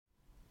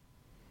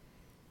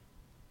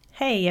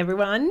Hey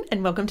everyone,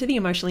 and welcome to the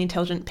Emotionally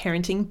Intelligent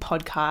Parenting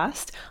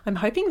Podcast. I'm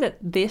hoping that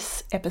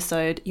this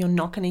episode you're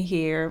not going to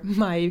hear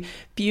my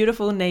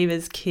beautiful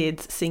neighbor's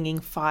kids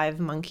singing Five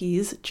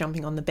Monkeys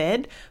jumping on the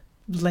bed.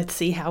 Let's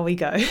see how we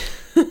go.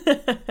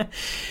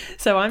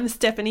 So I'm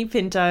Stephanie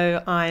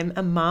Pinto. I'm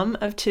a mum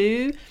of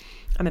two.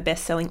 I'm a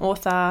best-selling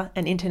author,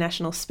 an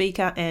international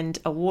speaker, and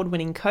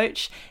award-winning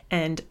coach.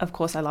 And of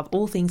course, I love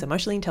all things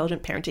emotionally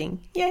intelligent parenting.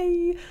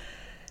 Yay!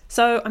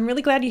 So I'm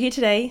really glad you're here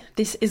today.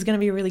 This is going to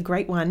be a really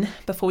great one.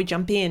 Before we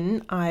jump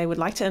in, I would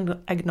like to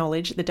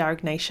acknowledge the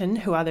Darug Nation,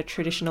 who are the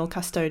traditional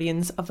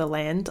custodians of the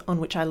land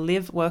on which I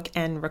live, work,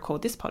 and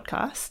record this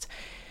podcast.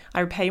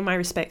 I pay my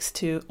respects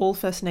to all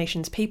First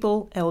Nations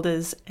people,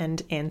 elders,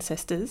 and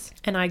ancestors,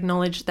 and I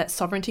acknowledge that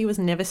sovereignty was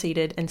never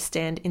ceded and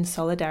stand in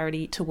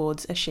solidarity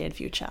towards a shared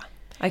future.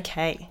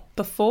 Okay,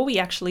 before we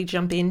actually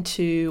jump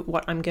into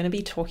what I'm going to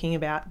be talking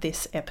about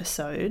this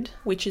episode,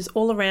 which is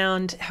all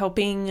around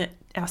helping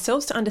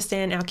ourselves to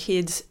understand our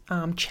kids'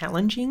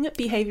 challenging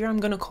behavior, I'm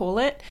going to call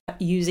it,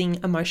 using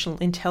emotional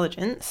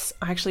intelligence,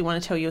 I actually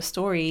want to tell you a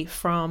story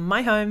from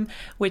my home,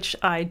 which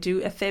I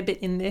do a fair bit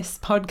in this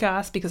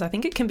podcast because I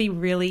think it can be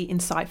really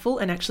insightful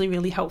and actually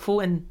really helpful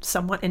and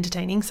somewhat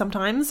entertaining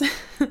sometimes.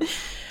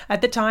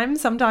 At the time,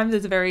 sometimes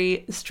it's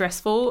very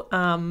stressful,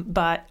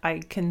 but I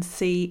can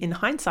see in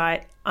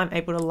hindsight, I'm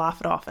able to laugh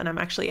it off and I'm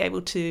actually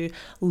able to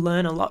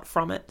learn a lot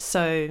from it.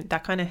 So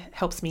that kind of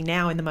helps me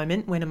now in the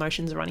moment when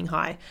emotions are running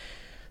high.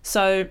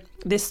 So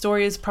this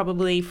story is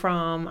probably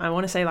from, I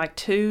want to say like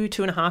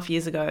 2.5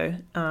 years ago.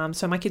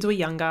 So my kids were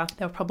younger.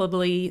 They were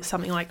probably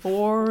something like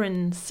 4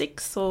 and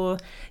 6 or,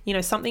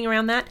 something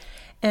around that.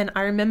 And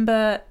I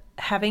remember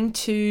having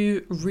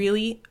to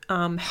really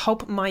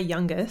help my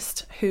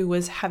youngest, who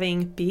was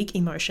having big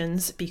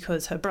emotions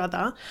because her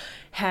brother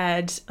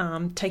had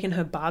taken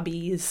her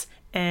Barbies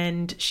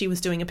and she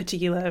was doing a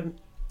particular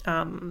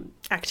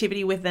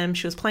activity with them.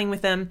 She was playing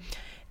with them.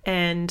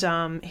 And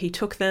he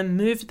took them,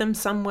 moved them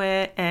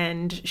somewhere,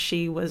 and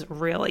she was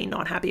really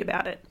not happy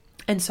about it.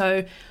 And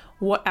so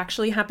what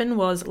actually happened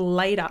was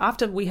later,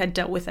 after we had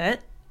dealt with it,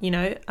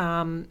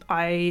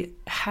 I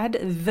had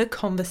the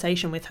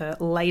conversation with her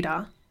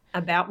later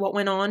about what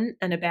went on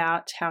and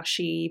about how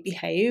she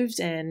behaved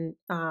and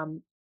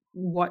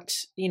what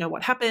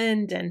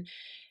happened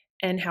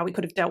and how we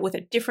could have dealt with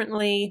it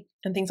differently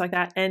and things like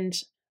that. And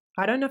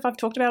I don't know if I've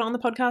talked about it on the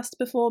podcast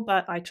before,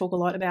 but I talk a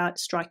lot about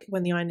strike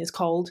when the iron is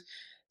cold.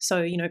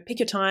 So, pick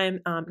your time,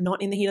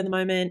 not in the heat of the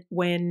moment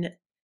when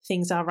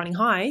things are running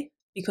high,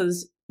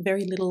 because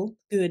very little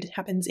good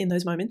happens in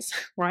those moments,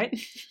 right?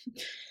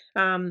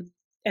 And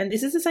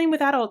this is the same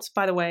with adults,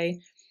 by the way.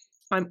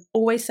 I'm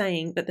always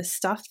saying that the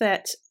stuff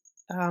that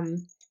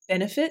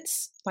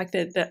benefits, like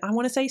the I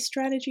want to say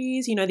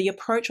strategies, the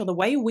approach or the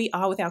way we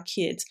are with our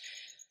kids,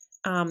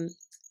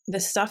 the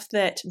stuff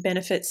that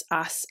benefits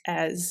us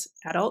as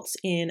adults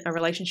in a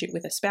relationship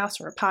with a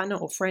spouse or a partner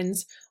or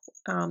friends,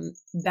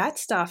 that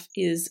stuff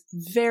is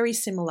very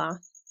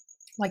similar.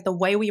 Like the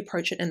way we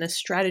approach it and the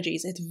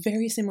strategies, it's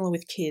very similar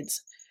with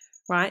kids,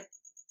 right?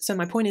 So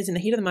my point is, in the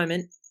heat of the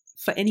moment,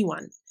 for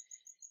anyone,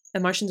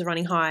 emotions are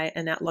running high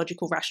and that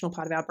logical, rational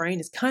part of our brain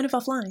is kind of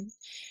offline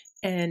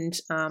and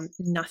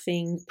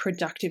nothing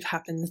productive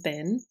happens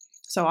then.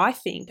 So I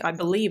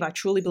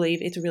truly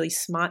believe it's really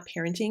smart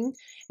parenting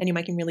and you're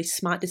making really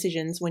smart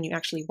decisions when you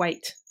actually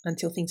wait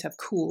until things have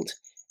cooled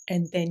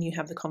and then you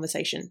have the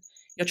conversation.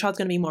 Your child's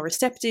going to be more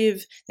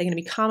receptive. They're going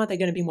to be calmer. They're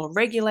going to be more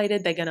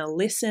regulated. They're going to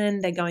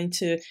listen. They're going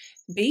to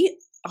be,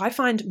 I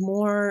find,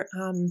 more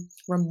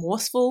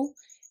remorseful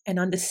and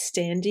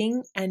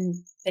understanding, and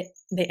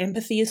their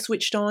empathy is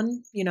switched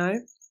on,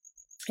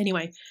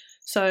 Anyway,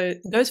 so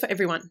it goes for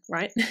everyone,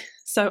 right?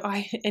 So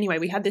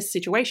we had this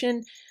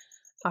situation.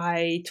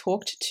 I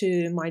talked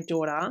to my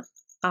daughter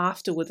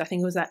afterwards. I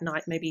think it was that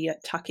night, maybe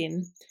at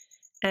tuck-in.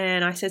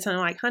 And I said something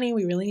like, honey,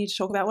 we really need to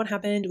talk about what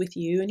happened with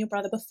you and your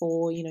brother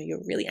before.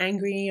 You're really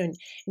angry and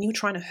you were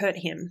trying to hurt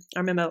him. I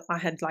remember I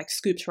had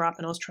scooped her up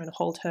and I was trying to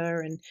hold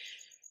her and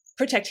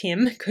protect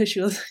him because she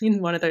was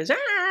in one of those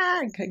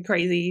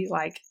crazy,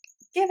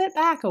 give it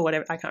back or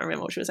whatever. I can't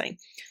remember what she was saying.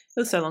 It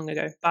was so long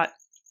ago. But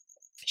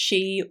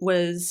she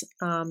was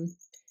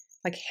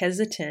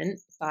hesitant,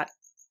 but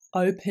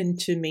open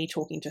to me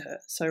talking to her.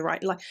 So,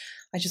 right,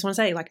 I just want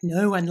to say,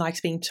 no one likes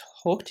being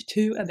talked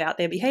to about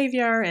their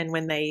behavior, and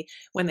when they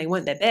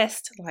weren't their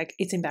best,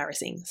 it's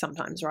embarrassing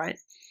sometimes, right?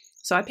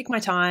 So I pick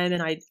my time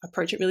and I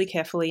approach it really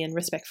carefully and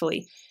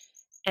respectfully.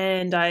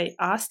 And I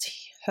asked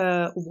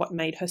her what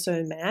made her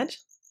so mad.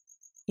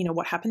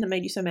 What happened that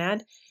made you so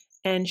mad?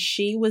 And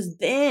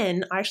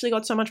I actually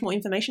got so much more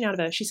information out of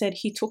her. She said,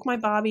 he took my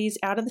Barbies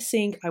out of the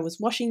sink. I was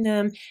washing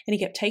them and he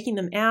kept taking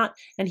them out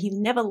and he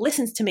never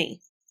listens to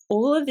me.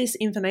 All of this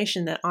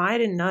information that I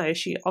didn't know, I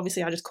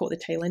just caught the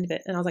tail end of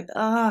it. And I was like,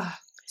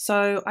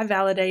 So I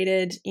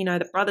validated,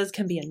 that brothers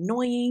can be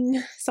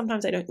annoying.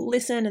 Sometimes they don't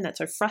listen and that's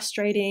so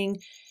frustrating,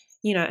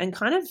 and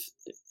kind of,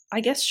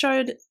 I guess,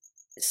 showed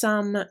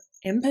some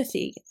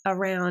empathy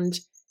around,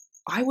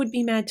 I would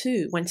be mad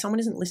too when someone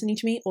isn't listening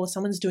to me or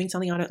someone's doing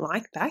something I don't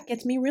like. That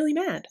gets me really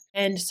mad.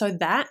 And so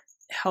that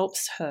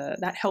helped her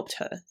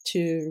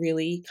to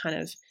really kind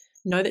of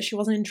know that she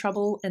wasn't in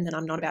trouble and that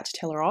I'm not about to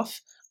tell her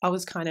off. I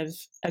was kind of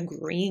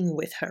agreeing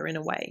with her in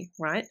a way,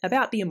 right,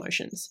 about the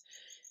emotions.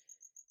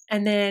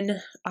 And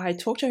then I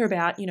talked to her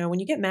about, when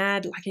you get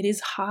mad, like it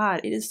is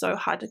hard. It is so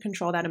hard to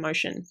control that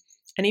emotion.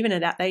 And even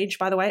at that age,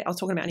 by the way, I was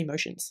talking about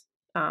emotions.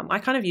 I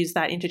kind of use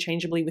that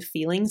interchangeably with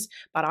feelings,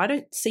 but I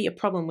don't see a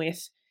problem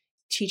with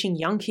teaching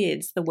young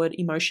kids the word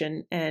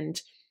emotion and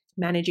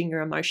managing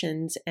your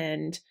emotions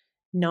and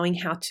knowing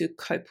how to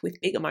cope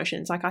with big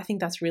emotions. Like, I think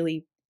that's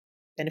really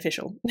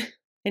beneficial.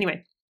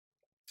 Anyway,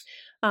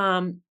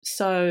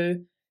 so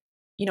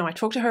I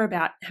talked to her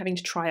about having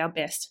to try our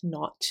best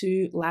not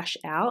to lash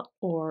out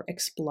or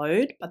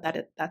explode, but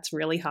that's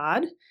really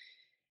hard.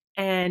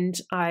 And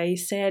I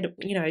said,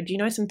 do you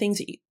know some things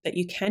that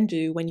you can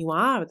do when you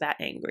are that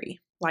angry,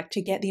 like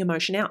to get the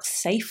emotion out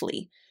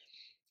safely?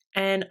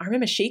 And I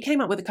remember she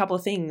came up with a couple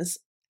of things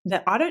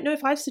that I don't know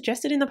if I've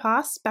suggested in the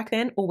past back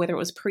then, or whether it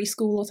was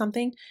preschool or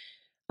something.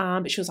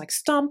 But she was like,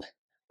 stomp.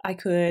 I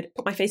could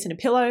put my face in a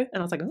pillow. And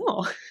I was like,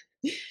 oh.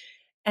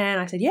 And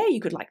I said, yeah, you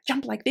could like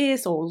jump like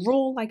this or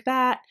roll like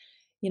that,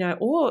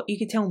 or you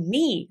could tell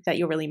me that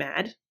you're really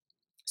mad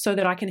so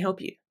that I can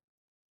help you.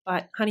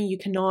 But honey, you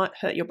cannot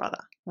hurt your brother.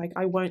 Like,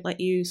 I won't let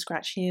you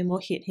scratch him or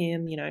hit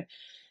him.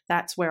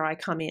 That's where I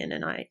come in,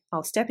 and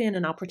I'll step in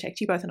and I'll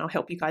protect you both and I'll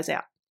help you guys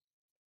out.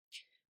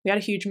 We had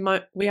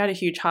a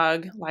huge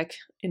hug, like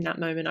in that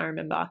moment, I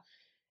remember.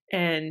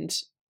 And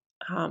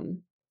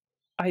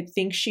I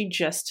think she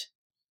just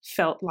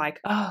felt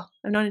like, oh,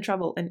 I'm not in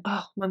trouble, and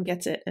oh, mum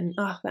gets it, and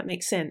oh, that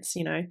makes sense,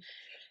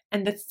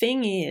 And the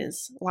thing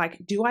is,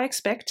 like, do I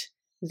expect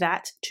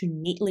that to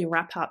neatly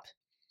wrap up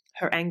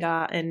her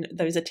anger and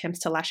those attempts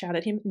to lash out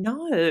at him?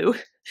 No.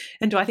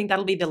 And do I think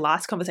that'll be the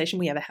last conversation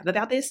we ever have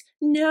about this?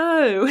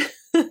 No.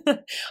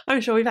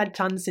 I'm sure we've had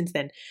tons since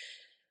then.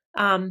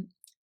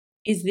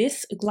 Is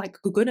this like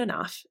good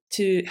enough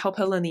to help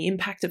her learn the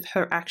impact of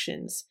her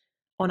actions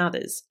on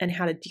others and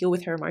how to deal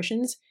with her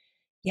emotions?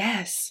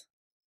 Yes.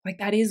 Like,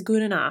 that is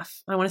good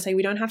enough. I want to say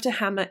we don't have to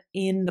hammer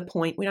in the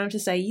point. We don't have to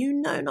say,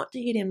 not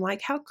to hit him.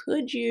 Like, how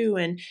could you?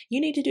 And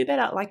you need to do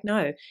better. Like,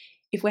 no.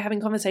 If we're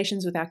having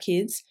conversations with our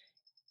kids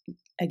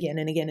again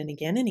and again and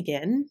again and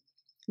again,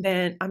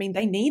 then,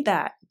 they need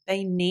that.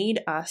 They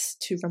need us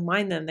to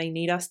remind them. They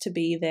need us to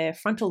be their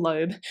frontal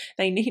lobe.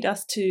 They need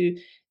us to,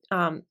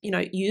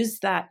 use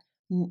that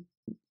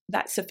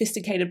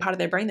sophisticated part of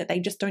their brain that they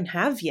just don't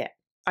have yet.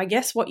 I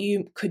guess what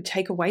you could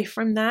take away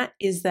from that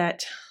is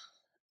that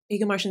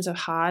big emotions are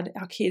hard.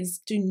 Our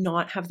kids do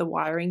not have the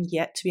wiring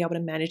yet to be able to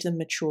manage them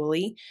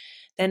maturely.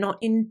 They're not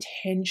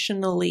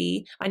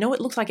intentionally, I know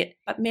it looks like it,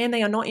 but man,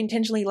 they are not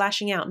intentionally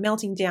lashing out,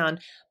 melting down,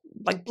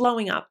 like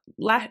blowing up,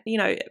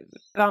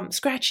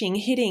 scratching,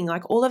 hitting,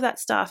 like all of that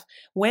stuff.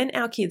 When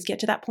our kids get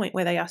to that point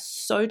where they are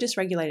so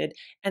dysregulated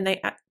and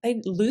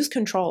they lose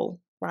control,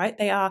 right?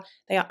 They are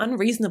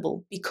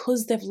unreasonable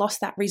because they've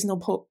lost that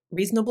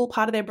reasonable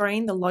part of their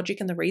brain, the logic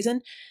and the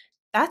reason.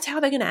 That's how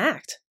they're going to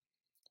act.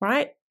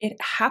 Right? It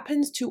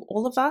happens to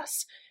all of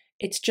us.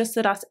 It's just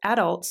that us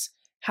adults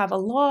have a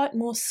lot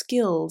more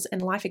skills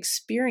and life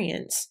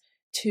experience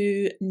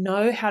to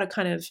know how to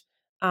kind of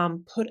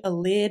put a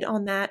lid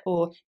on that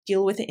or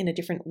deal with it in a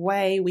different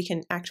way. We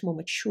can act more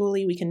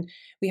maturely.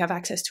 We have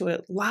access to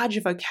a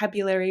larger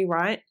vocabulary,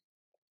 right?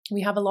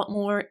 We have a lot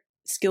more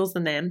skills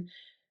than them.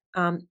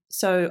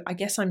 So I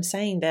guess I'm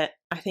saying that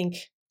I think,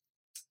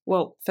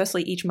 well,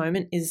 firstly, each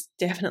moment is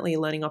definitely a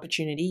learning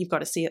opportunity. You've got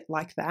to see it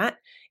like that.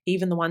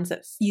 Even the ones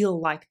that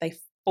feel like they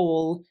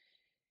fall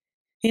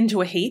into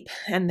a heap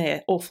and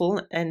they're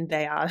awful and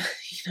they are,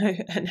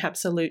 an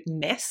absolute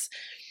mess.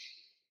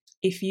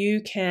 If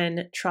you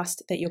can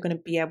trust that you're going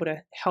to be able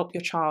to help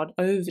your child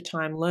over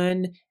time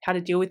learn how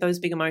to deal with those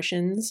big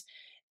emotions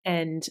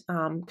and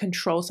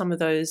control some of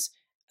those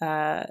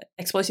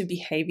explosive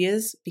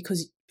behaviors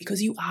because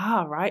you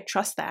are, right?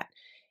 Trust that.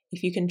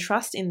 If you can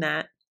trust in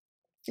that,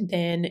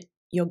 then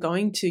you're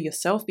going to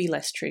yourself be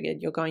less triggered.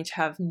 You're going to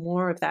have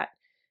more of that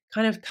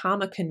kind of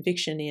calmer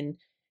conviction in,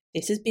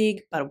 this is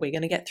big, but we're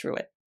going to get through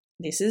it.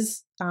 This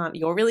is,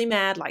 you're really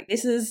mad, like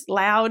this is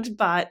loud,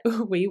 but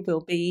we will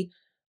be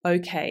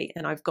okay,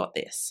 and I've got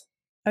this.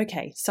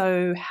 Okay,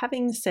 so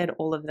having said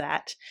all of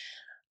that,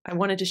 I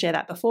wanted to share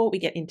that before we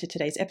get into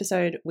today's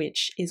episode,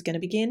 which is going to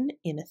begin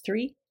in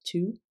 3,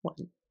 2, 1.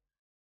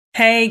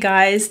 Hey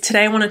guys,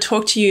 today I want to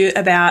talk to you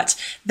about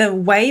the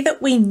way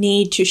that we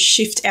need to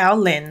shift our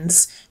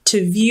lens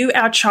to view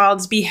our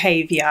child's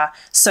behavior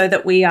so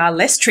that we are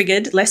less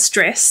triggered, less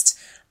stressed,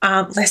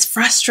 less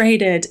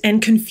frustrated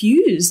and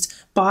confused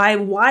by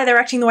why they're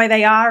acting the way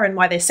they are and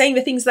why they're saying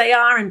the things they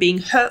are and being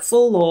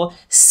hurtful or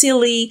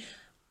silly.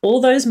 All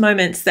those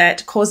moments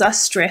that cause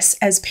us stress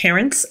as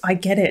parents, I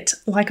get it.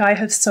 Like, I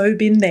have so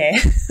been there.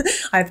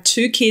 I have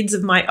 2 kids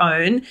of my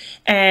own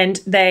and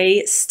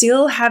they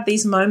still have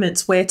these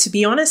moments where, to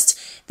be honest,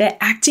 they're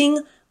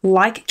acting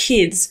like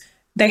kids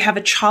They have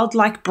a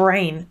childlike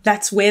brain.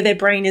 That's where their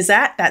brain is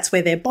at. That's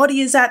where their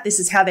body is at. This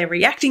is how they're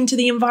reacting to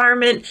the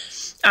environment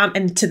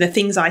and to the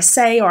things I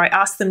say or I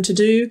ask them to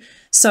do.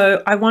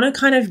 So I want to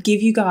kind of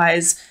give you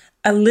guys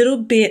a little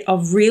bit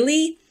of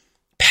really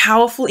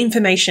powerful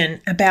information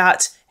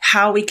about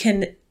how we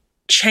can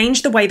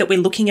change the way that we're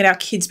looking at our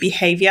kids'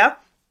 behavior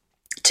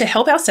to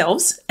help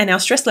ourselves and our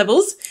stress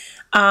levels,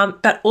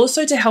 but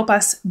also to help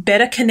us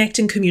better connect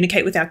and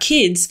communicate with our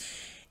kids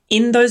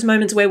in those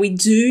moments where we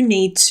do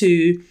need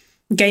to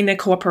gain their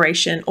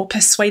cooperation or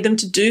persuade them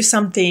to do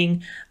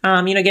something,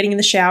 getting in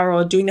the shower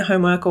or doing the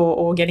homework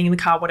or getting in the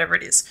car, whatever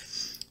it is.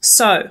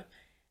 So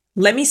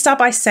let me start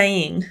by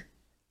saying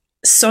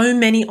so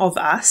many of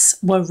us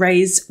were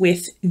raised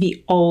with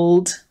the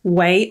old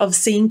way of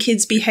seeing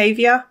kids'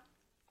 behavior.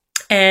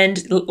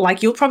 And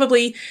like you'll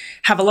probably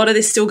have a lot of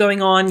this still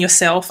going on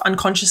yourself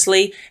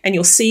unconsciously, and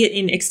you'll see it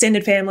in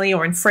extended family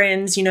or in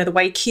friends, the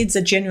way kids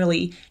are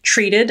generally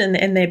treated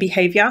and their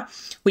behavior.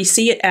 We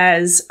see it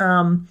as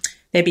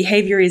their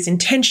behavior is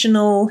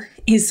intentional,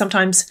 is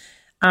sometimes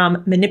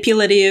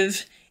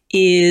manipulative,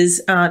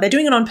 is they're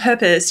doing it on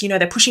purpose.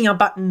 They're pushing our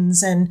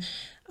buttons and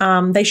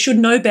they should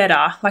know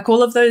better. Like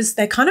all of those,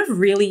 they're kind of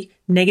really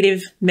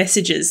negative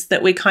messages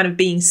that we're kind of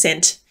being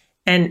sent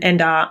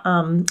and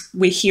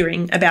we're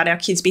hearing about our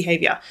kids'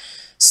 behavior.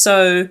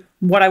 So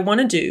what I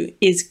want to do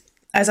is,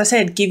 as I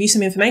said, give you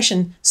some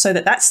information so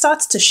that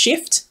starts to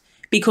shift,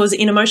 because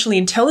in emotionally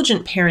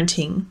intelligent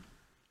parenting,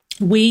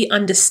 we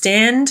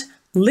understand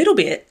a little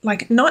bit,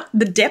 like not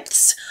the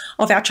depths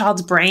of our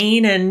child's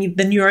brain and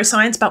the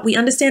neuroscience, but we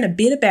understand a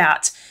bit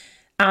about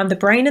the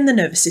brain and the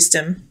nervous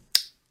system,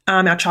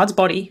 our child's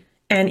body,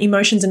 and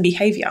emotions and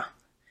behavior.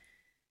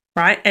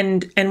 Right?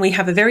 And we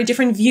have a very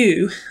different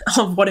view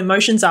of what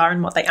emotions are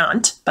and what they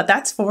aren't, but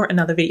that's for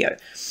another video.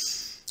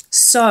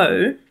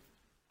 So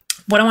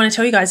what I want to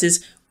tell you guys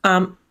is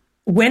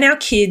when our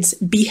kids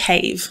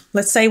behave,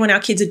 let's say when our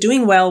kids are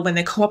doing well, when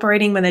they're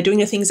cooperating, when they're doing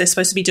the things they're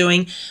supposed to be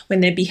doing, when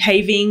they're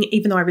behaving,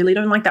 even though I really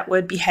don't like that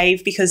word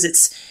behave because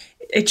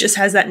it just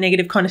has that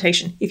negative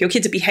connotation. If your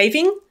kids are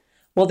behaving,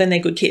 well, then they're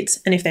good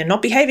kids. And if they're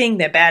not behaving,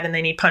 they're bad and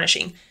they need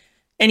punishing.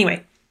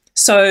 Anyway,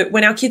 so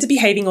when our kids are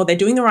behaving or they're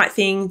doing the right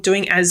thing,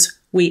 doing as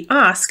we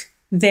ask,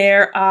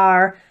 there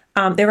are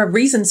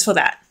reasons for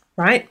that,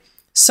 right?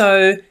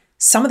 So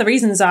some of the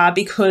reasons are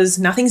because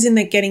nothing's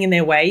getting in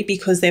their way,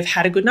 because they've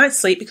had a good night's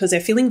sleep, because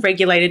they're feeling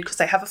regulated, because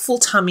they have a full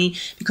tummy,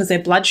 because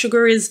their blood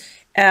sugar is,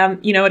 at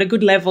a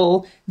good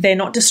level. They're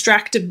not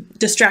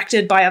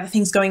distracted by other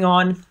things going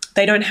on.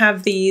 They don't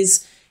have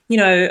these,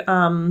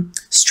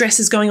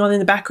 stresses going on in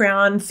the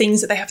background, things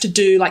that they have to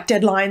do, like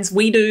deadlines.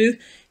 We do.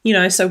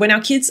 So when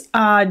our kids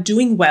are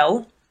doing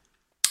well,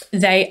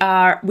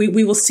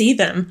 we will see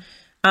them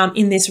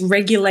in this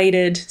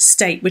regulated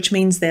state, which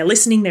means they're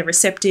listening, they're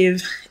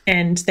receptive,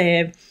 and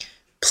they're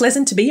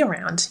pleasant to be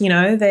around.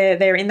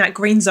 They're in that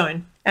green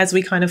zone, as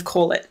we kind of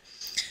call it.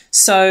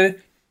 So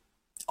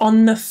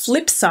on the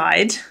flip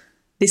side,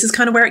 this is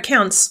kind of where it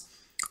counts.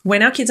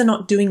 When our kids are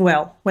not doing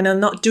well, when they're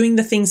not doing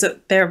the things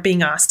that they're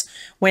being asked,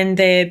 when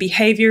their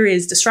behavior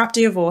is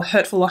disruptive or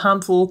hurtful or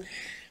harmful,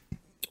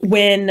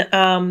 when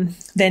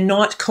they're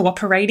not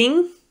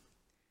cooperating,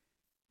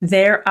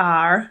 there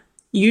are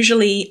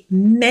usually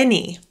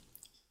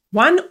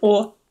one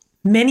or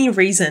many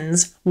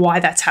reasons why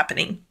that's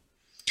happening.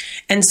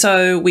 And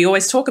so we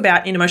always talk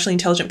about in emotionally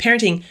intelligent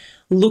parenting,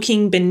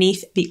 looking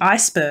beneath the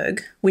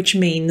iceberg, which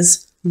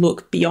means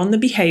look beyond the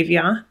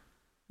behavior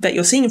that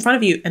you're seeing in front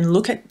of you and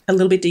look at a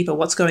little bit deeper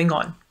what's going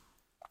on.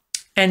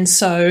 And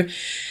so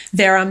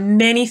there are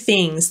many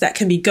things that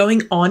can be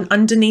going on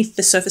underneath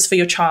the surface for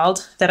your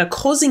child that are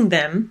causing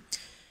them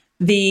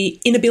the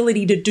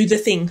inability to do the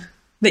thing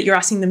that you're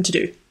asking them to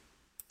do,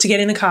 to get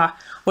in the car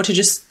or to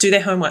just do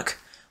their homework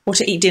or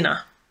to eat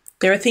dinner.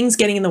 There are things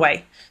getting in the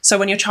way. So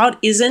when your child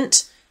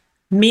isn't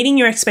meeting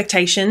your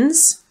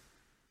expectations,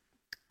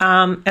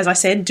 as I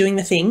said, doing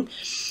the thing,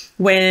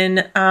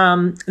 when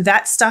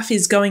that stuff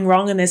is going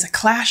wrong and there's a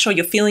clash or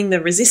you're feeling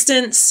the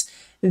resistance,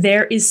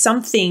 there is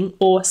something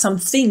or some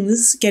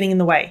things getting in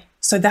the way.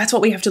 So that's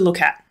what we have to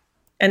look at.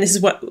 And this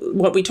is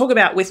what we talk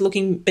about with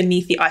looking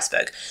beneath the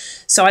iceberg.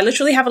 So I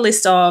literally have a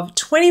list of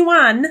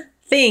 21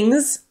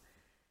 things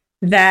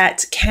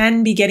that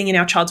can be getting in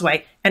our child's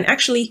way. And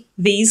actually,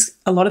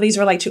 a lot of these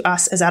relate to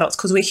us as adults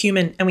because we're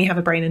human and we have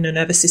a brain and a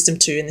nervous system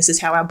too. And this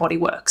is how our body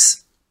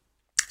works.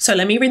 So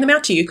let me read them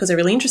out to you because they're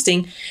really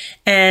interesting.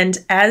 And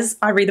as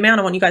I read them out,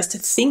 I want you guys to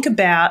think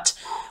about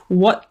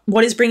what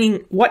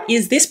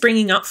is this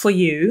bringing up for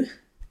you,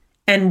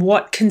 and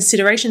what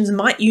considerations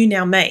might you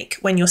now make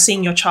when you're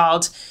seeing your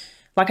child,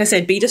 like I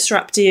said, be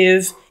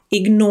disruptive,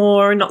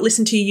 ignore, not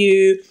listen to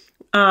you,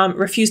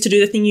 refuse to do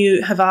the thing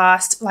you have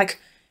asked. Like,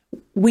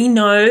 we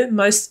know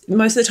most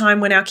of the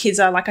time when our kids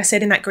are, like I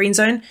said, in that green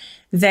zone,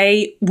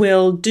 they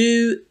will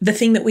do the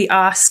thing that we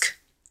ask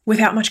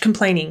without much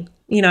complaining.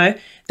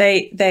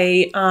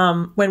 They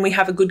when we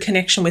have a good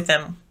connection with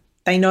them,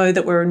 they know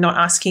that we're not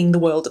asking the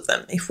world of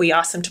them if we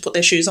ask them to put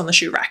their shoes on the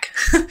shoe rack.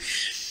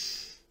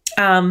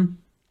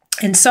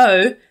 And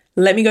so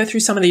Let me go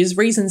through some of these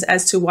reasons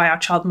as to why our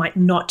child might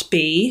not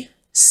be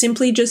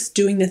simply just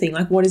doing the thing,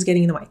 like what is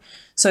getting in the way.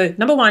 So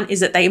number one is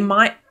that they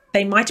might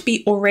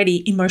be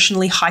already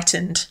emotionally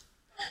heightened.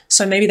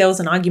 So maybe there was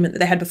an argument that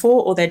they had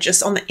before, or they're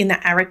just in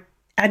that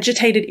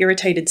agitated,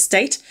 irritated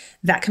state.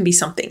 That can be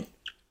something.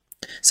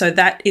 So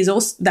that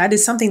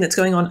is something that's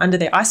going on under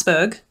their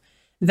iceberg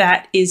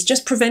that is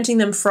just preventing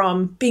them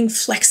from being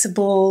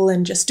flexible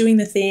and just doing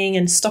the thing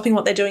and stopping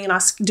what they're doing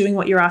and doing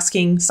what you're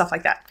asking, stuff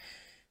like that.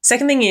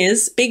 Second thing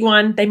is, big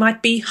one, they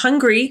might be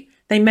hungry.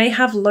 They may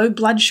have low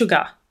blood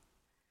sugar.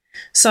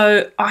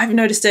 So I've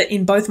noticed it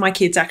in both my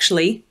kids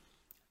actually.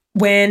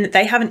 When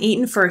they haven't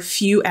eaten for a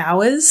few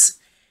hours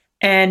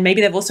and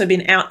maybe they've also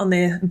been out on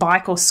their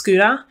bike or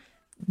scooter,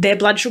 their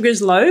blood sugar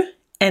is low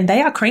and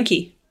they are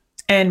cranky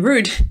and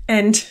rude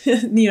and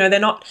they're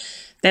not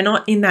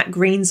in that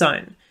green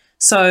zone.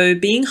 So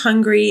being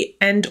hungry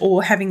and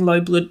or having low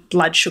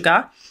blood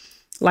sugar,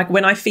 like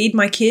when I feed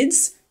my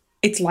kids,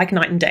 it's like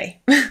night and day.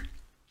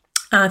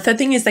 Third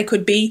thing is they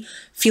could be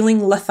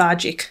feeling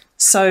lethargic.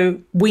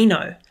 So we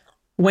know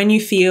when you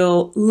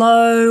feel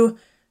low,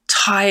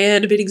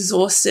 tired, a bit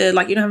exhausted,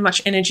 like you don't have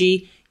much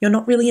energy, you're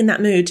not really in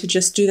that mood to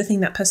just do the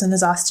thing that person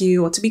has asked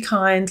you or to be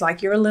kind,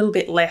 like you're a little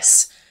bit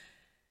less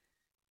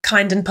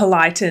kind and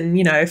polite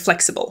and,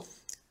 flexible.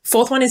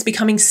 Fourth one is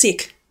becoming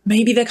sick.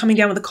 Maybe they're coming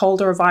down with a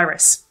cold or a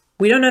virus.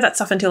 We don't know that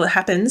stuff until it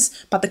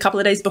happens, but the couple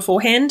of days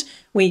beforehand,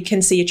 we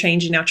can see a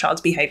change in our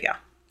child's behavior.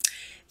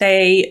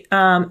 They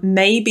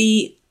may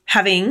be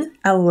having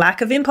a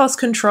lack of impulse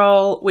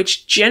control,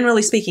 which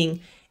generally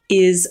speaking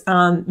is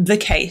the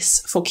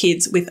case for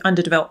kids with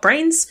underdeveloped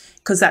brains,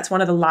 because that's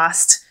one of the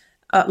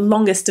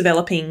longest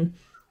developing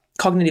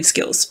cognitive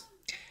skills.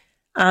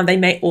 They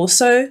may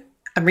also,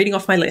 I'm reading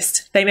off my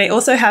list, they may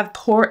also have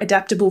poor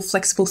adaptable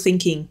flexible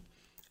thinking.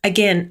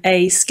 Again,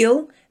 a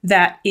skill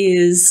that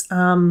is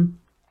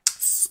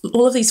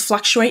all of these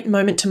fluctuate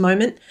moment to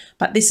moment,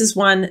 but this is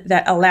one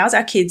that allows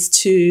our kids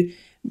to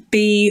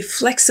be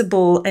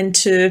flexible and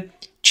to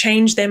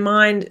change their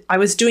mind. I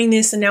was doing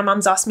this and now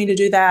mum's asked me to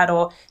do that,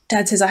 or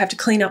dad says I have to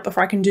clean up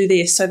before I can do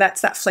this. So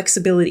that's that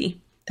flexibility.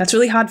 That's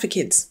really hard for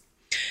kids.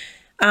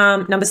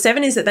 Number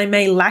 7 is that they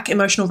may lack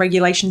emotional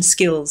regulation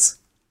skills.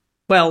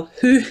 Well,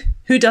 who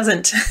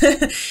doesn't?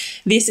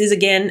 This is,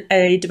 again,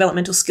 a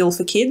developmental skill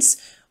for kids.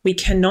 We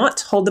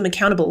cannot hold them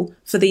accountable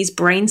for these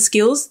brain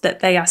skills that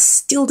they are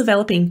still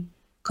developing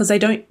because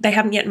they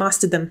haven't yet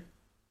mastered them.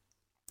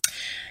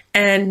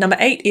 And number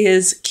 8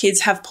 is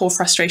kids have poor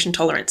frustration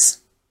tolerance.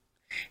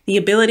 The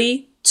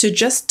ability to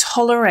just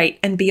tolerate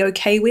and be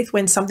okay with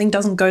when something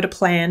doesn't go to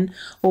plan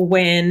or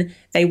when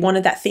they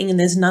wanted that thing and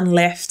there's none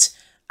left.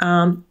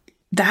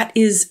 That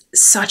is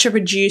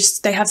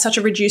they have such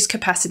a reduced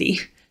capacity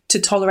to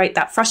tolerate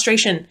that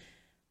frustration,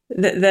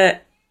 the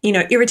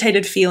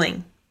irritated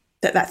feeling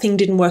that thing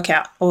didn't work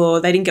out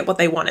or they didn't get what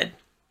they wanted.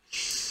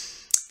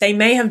 They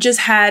may have just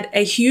had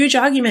a huge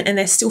argument and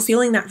they're still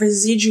feeling that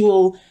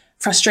residual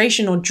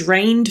frustration or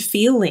drained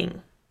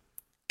feeling.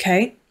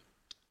 Okay.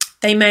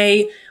 They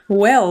may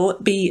well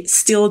be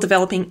still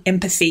developing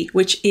empathy,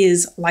 which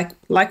is like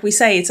we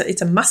say,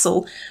 it's a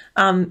muscle.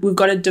 We've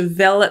got to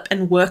develop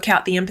and work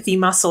out the empathy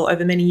muscle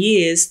over many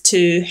years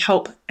to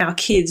help our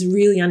kids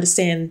really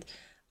understand,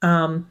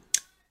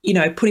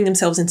 putting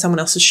themselves in someone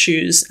else's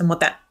shoes and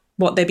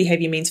what their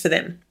behavior means for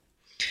them.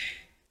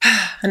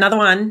 Another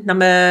one,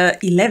 number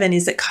 11,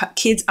 is that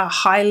kids are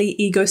highly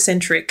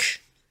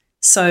egocentric.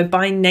 So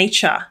by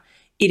nature,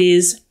 it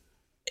is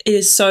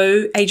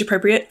so age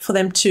appropriate for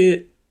them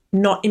to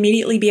not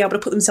immediately be able to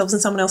put themselves in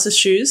someone else's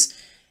shoes.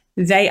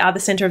 They are the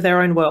center of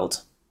their own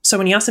world. So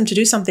when you ask them to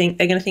do something,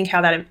 they're going to think how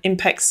that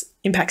impacts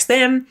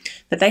them,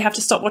 that they have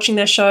to stop watching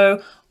their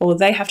show or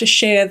they have to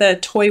share the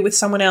toy with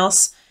someone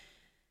else.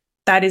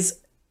 That is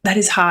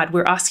hard.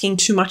 We're asking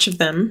too much of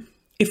them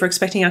if we're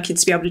expecting our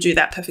kids to be able to do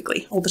that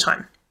perfectly all the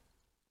time.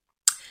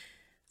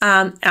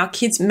 Our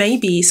kids may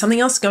be something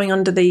else going on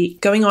under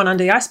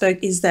the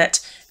iceberg is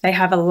that they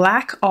have a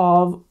lack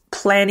of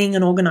planning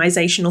and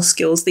organizational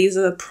skills. These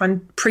are the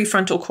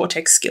prefrontal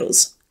cortex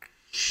skills.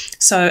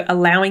 So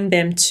allowing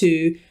them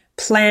to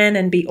plan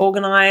and be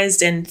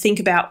organized and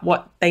think about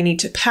what they need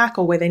to pack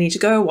or where they need to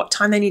go, what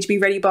time they need to be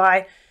ready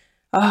by.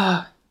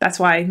 That's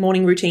why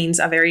morning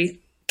routines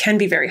can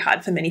be very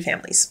hard for many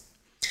families.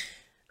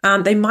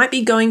 They might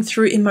be going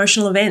through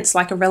emotional events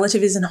like a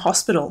relative is in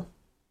hospital,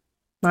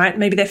 right?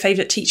 Maybe their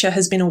favorite teacher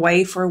has been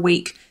away for a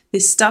week.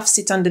 This stuff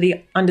sits under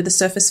the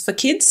surface for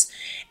kids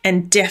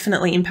and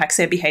definitely impacts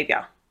their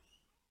behavior.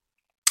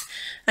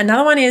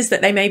 Another one is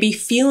that they may be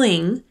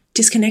feeling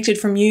disconnected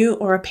from you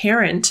or a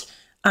parent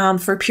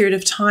for a period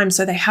of time.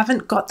 So they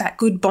haven't got that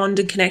good bond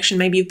and connection.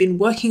 Maybe you've been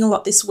working a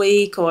lot this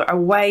week or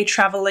away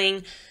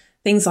traveling,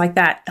 things like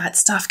that. That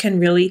stuff can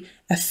really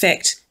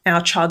affect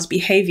our child's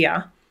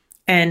behavior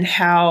and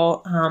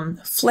how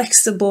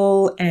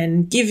flexible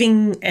and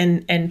giving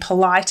and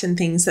polite and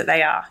things that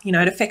they are.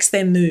 It affects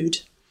their mood.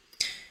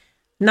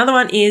 Another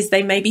one is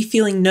they may be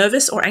feeling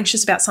nervous or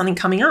anxious about something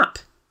coming up.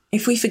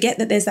 If we forget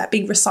that there's that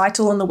big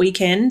recital on the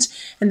weekend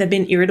and they've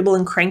been irritable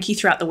and cranky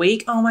throughout the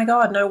week, oh my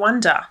God, no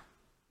wonder,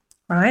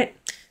 right?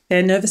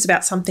 They're nervous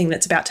about something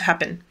that's about to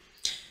happen.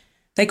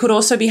 They could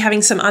also be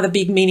having some other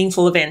big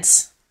meaningful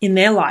events in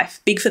their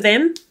life. Big for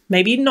them,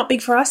 maybe not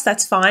big for us,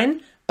 that's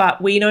fine,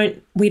 but we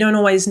don't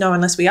always know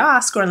unless we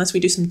ask or unless we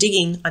do some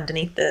digging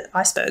underneath the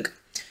iceberg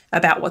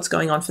about what's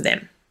going on for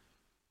them.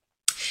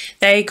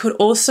 They could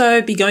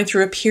also be going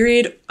through a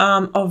period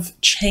of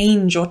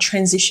change or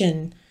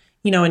transition,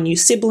 a new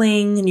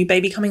sibling, a new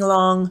baby coming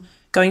along,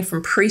 going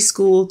from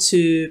preschool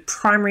to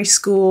primary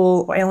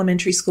school or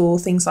elementary school,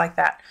 things like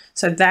that.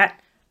 So that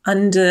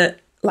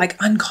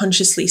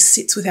unconsciously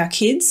sits with our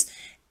kids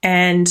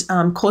and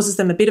causes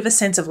them a bit of a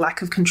sense of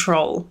lack of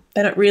control.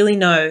 They don't really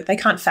know. They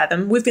can't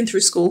fathom. We've been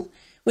through school.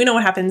 We know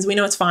what happens. We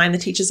know it's fine. The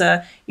teachers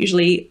are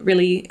usually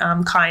really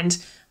kind,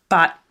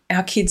 but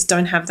our kids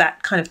don't have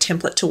that kind of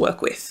template to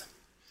work with.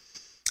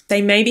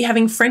 They may be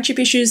having friendship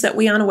issues that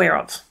we aren't aware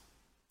of.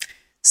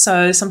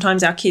 So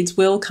sometimes our kids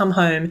will come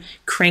home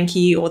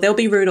cranky, or they'll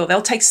be rude, or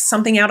they'll take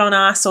something out on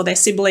us or their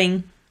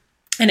sibling,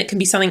 and it can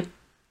be something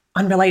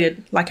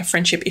unrelated, like a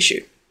friendship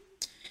issue.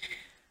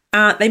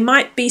 They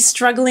might be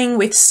struggling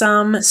with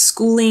some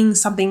schooling,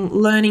 something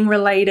learning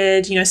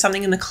related,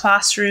 something in the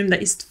classroom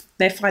that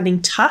they're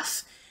finding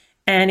tough.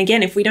 And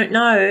again, if we don't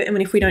know,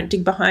 and if we don't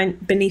dig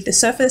beneath the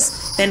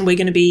surface, then we're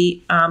going to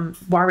be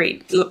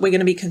worried. We're going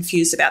to be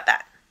confused about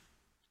that.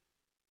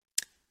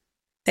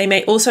 They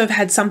may also have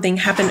had something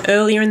happen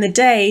earlier in the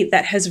day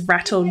that has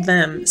rattled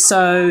them.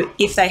 So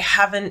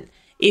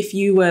if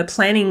you were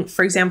planning,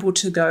 for example,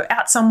 to go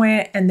out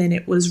somewhere and then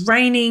it was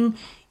raining,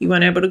 you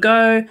weren't able to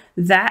go,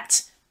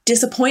 that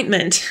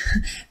disappointment,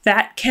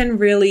 that can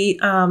really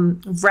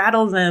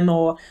rattle them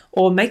or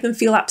make them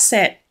feel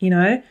upset,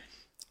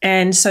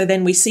 And so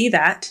then we see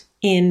that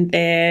in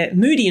their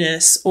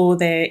moodiness or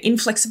their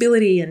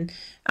inflexibility and,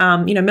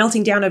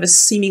 melting down over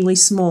seemingly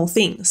small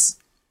things.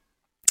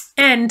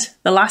 And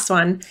the last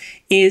one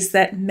is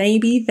that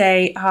maybe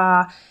they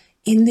are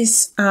in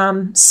this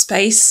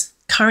space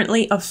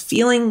currently of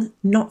feeling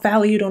not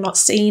valued or not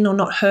seen or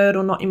not heard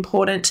or not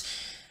important.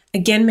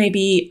 Again,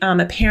 maybe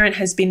a parent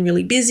has been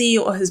really busy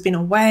or has been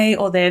away,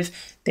 or there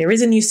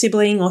is a new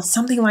sibling or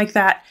something like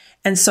that.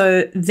 And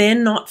so they're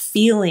not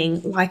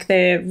feeling like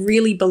they're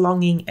really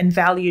belonging and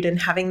valued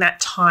and having that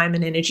time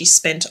and energy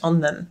spent on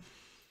them.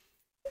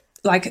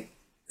 Like,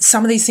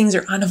 some of these things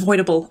are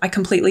unavoidable. I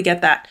completely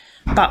get that.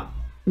 But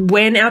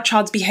when our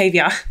child's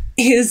behavior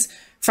is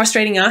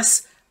frustrating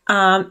us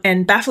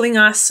and baffling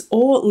us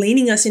or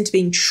leaning us into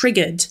being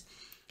triggered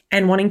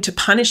and wanting to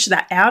punish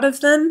that out of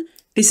them,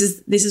 this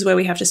is where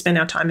we have to spend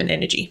our time and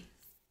energy.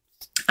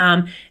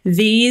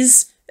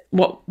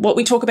 What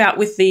we talk about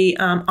with the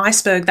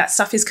iceberg, that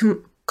stuff is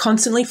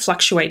constantly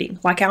fluctuating,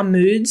 like our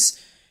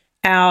moods,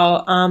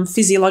 our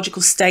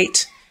physiological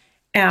state,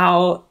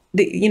 how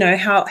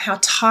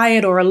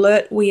tired or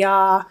alert we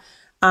are,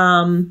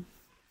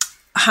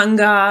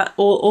 hunger,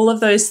 all of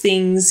those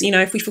things,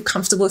 if we feel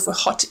comfortable, if we're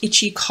hot,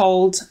 itchy,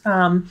 cold,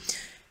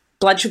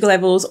 blood sugar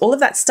levels, all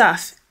of that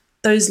stuff,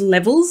 those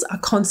levels are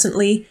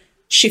constantly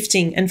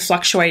shifting and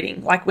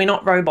fluctuating. Like, we're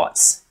not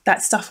robots.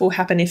 That stuff will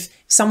happen. If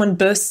someone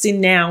bursts in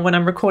now when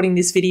I'm recording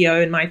this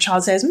video and my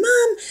child says,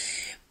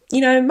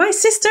 "Mom, my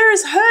sister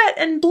is hurt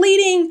and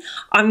bleeding,"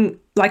 I'm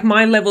like,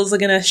 my levels are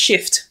going to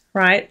shift,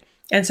 right?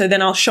 And so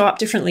then I'll show up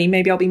differently.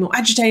 Maybe I'll be more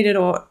agitated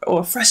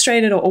or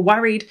frustrated or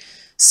worried.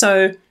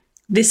 So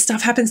this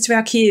stuff happens to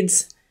our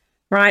kids,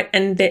 right?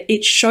 And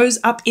it shows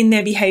up in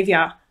their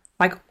behavior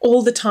like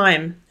all the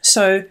time.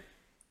 So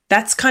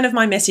that's kind of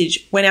my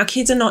message. When our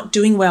kids are not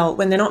doing well,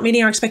 when they're not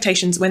meeting our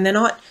expectations, when they're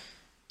not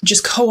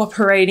just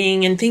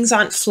cooperating and things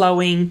aren't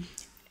flowing,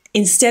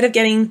 instead of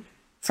getting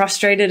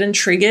frustrated and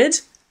triggered,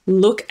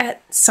 look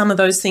at some of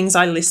those things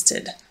I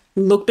listed.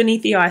 Look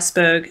beneath the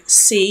iceberg,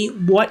 see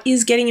what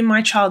is getting in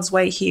my child's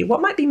way here.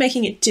 What might be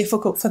making it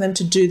difficult for them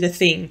to do the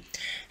thing?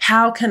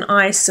 How can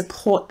I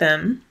support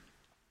them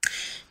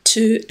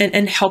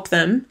and help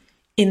them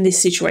in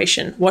this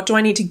situation? What do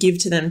I need to give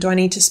to them? Do I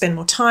need to spend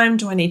more time?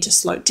 Do I need to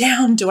slow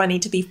down? Do I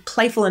need to be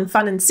playful and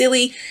fun and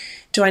silly?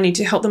 Do I need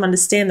to help them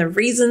understand the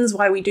reasons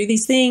why we do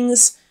these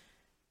things?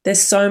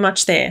 There's so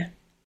much there.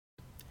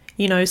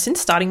 Since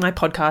starting my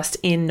podcast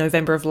in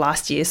November of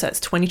last year, so it's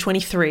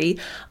 2023,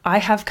 I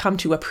have come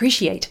to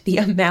appreciate the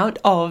amount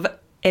of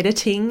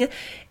editing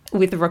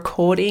with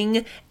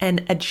recording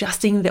and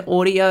adjusting the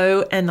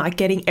audio and like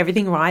getting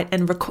everything right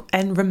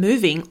and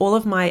removing all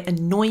of my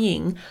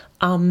annoying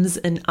ums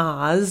and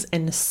ahs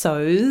and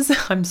so's.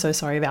 I'm so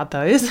sorry about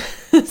those.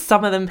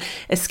 Some of them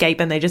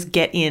escape and they just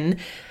get in.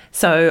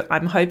 So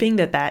I'm hoping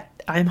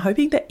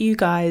that you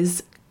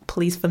guys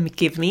please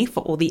forgive me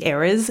for all the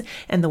errors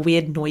and the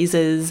weird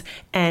noises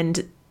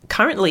and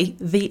currently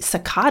the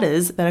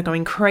cicadas that are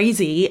going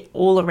crazy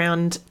all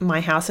around my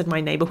house and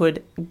my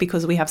neighborhood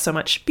because we have so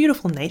much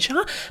beautiful nature,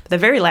 but they're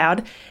very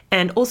loud.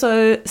 And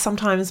also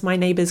sometimes my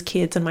neighbors'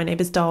 kids and my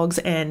neighbors' dogs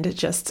and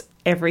just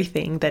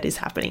everything that is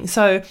happening.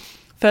 So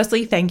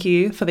Firstly, thank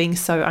you for being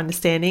so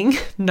understanding.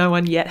 No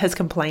one yet has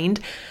complained.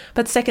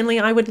 But secondly,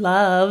 I would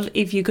love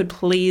if you could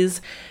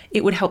please,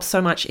 it would help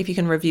so much if you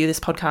can review this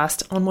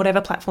podcast on whatever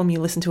platform you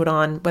listen to it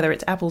on, whether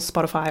it's Apple,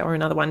 Spotify, or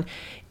another one.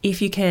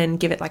 If you can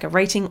give it like a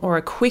rating or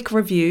a quick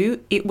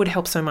review, it would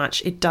help so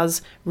much. It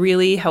does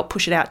really help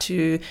push it out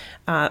to,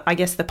 I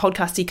guess, the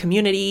podcasty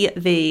community,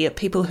 the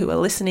people who are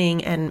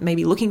listening and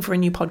maybe looking for a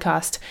new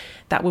podcast.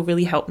 That will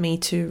really help me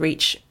to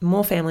reach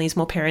more families,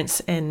 more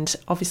parents, and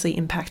obviously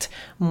impact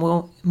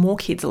more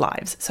kids'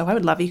 lives. So I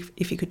would love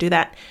if you could do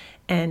that.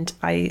 And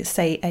I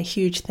say a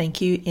huge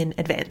thank you in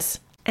advance.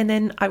 And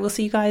then I will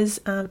see you guys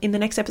in the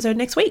next episode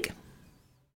next week.